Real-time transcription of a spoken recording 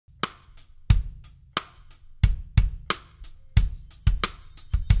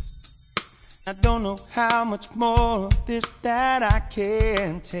I don't know how much more of this that I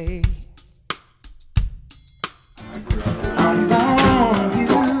can take. I'm on you,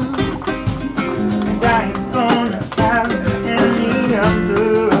 and I ain't gonna have any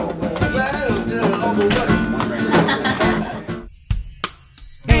other way.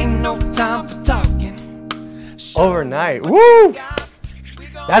 Ain't no time for talking. Overnight, woo!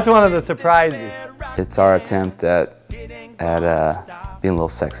 That's one of the surprises. It's our attempt at being a little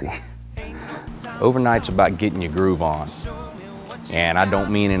sexy. Overnight's about getting your groove on, and I don't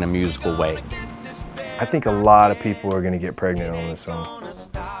mean in a musical way. I think a lot of people are going to get pregnant on this song.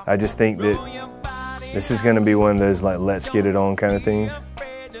 I just think that this is going to be one of those like let's get it on kind of things.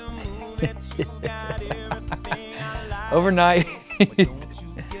 Overnight,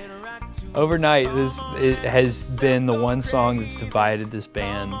 it has been the one song that's divided this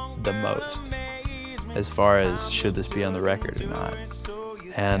band the most, as far as should this be on the record or not.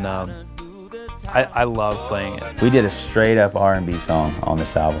 And I love playing it. We did a straight up R&B song on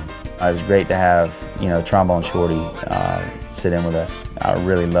this album. It was great to have, you know, Trombone Shorty sit in with us. I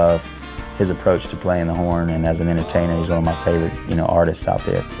really love his approach to playing the horn, and as an entertainer, he's one of my favorite, you know, artists out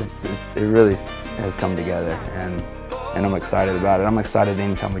there. It really has come together, and I'm excited about it. I'm excited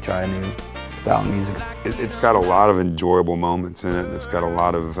anytime we try a new style of music. It's got a lot of enjoyable moments in it. It's got a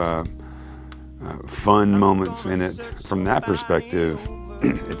lot of fun moments in it. From that perspective,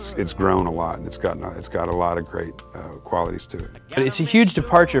 it's grown a lot, and it's got a lot of great qualities to it. But it's a huge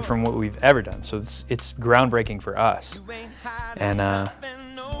departure from what we've ever done, so it's groundbreaking for us. And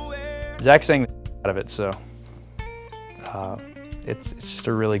Zac sang the out of it, so it's just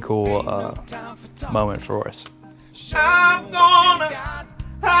a really cool moment for us. I'm gonna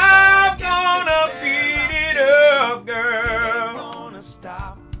beat it up, girl.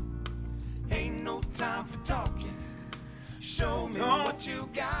 Ain't no time for talking. Show me what you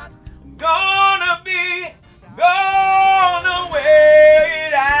got. Gonna wait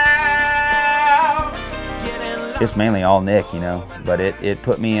it out. It's mainly all Nick, you know, but it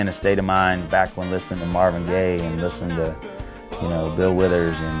put me in a state of mind back when listening to Marvin Gaye and listening to, you know, Bill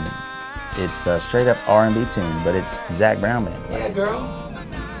Withers, and it's a straight up R&B tune, but it's Zac Brown Band. Yeah, girl.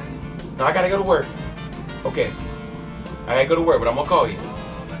 No, I gotta go to work. Okay. I gotta go to work, but I'm gonna call you.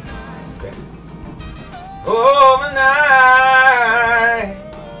 Okay. Overnight.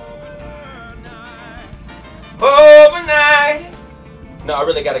 Overnight. No, I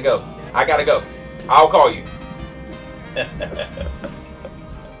really gotta go. I gotta go. I'll call you.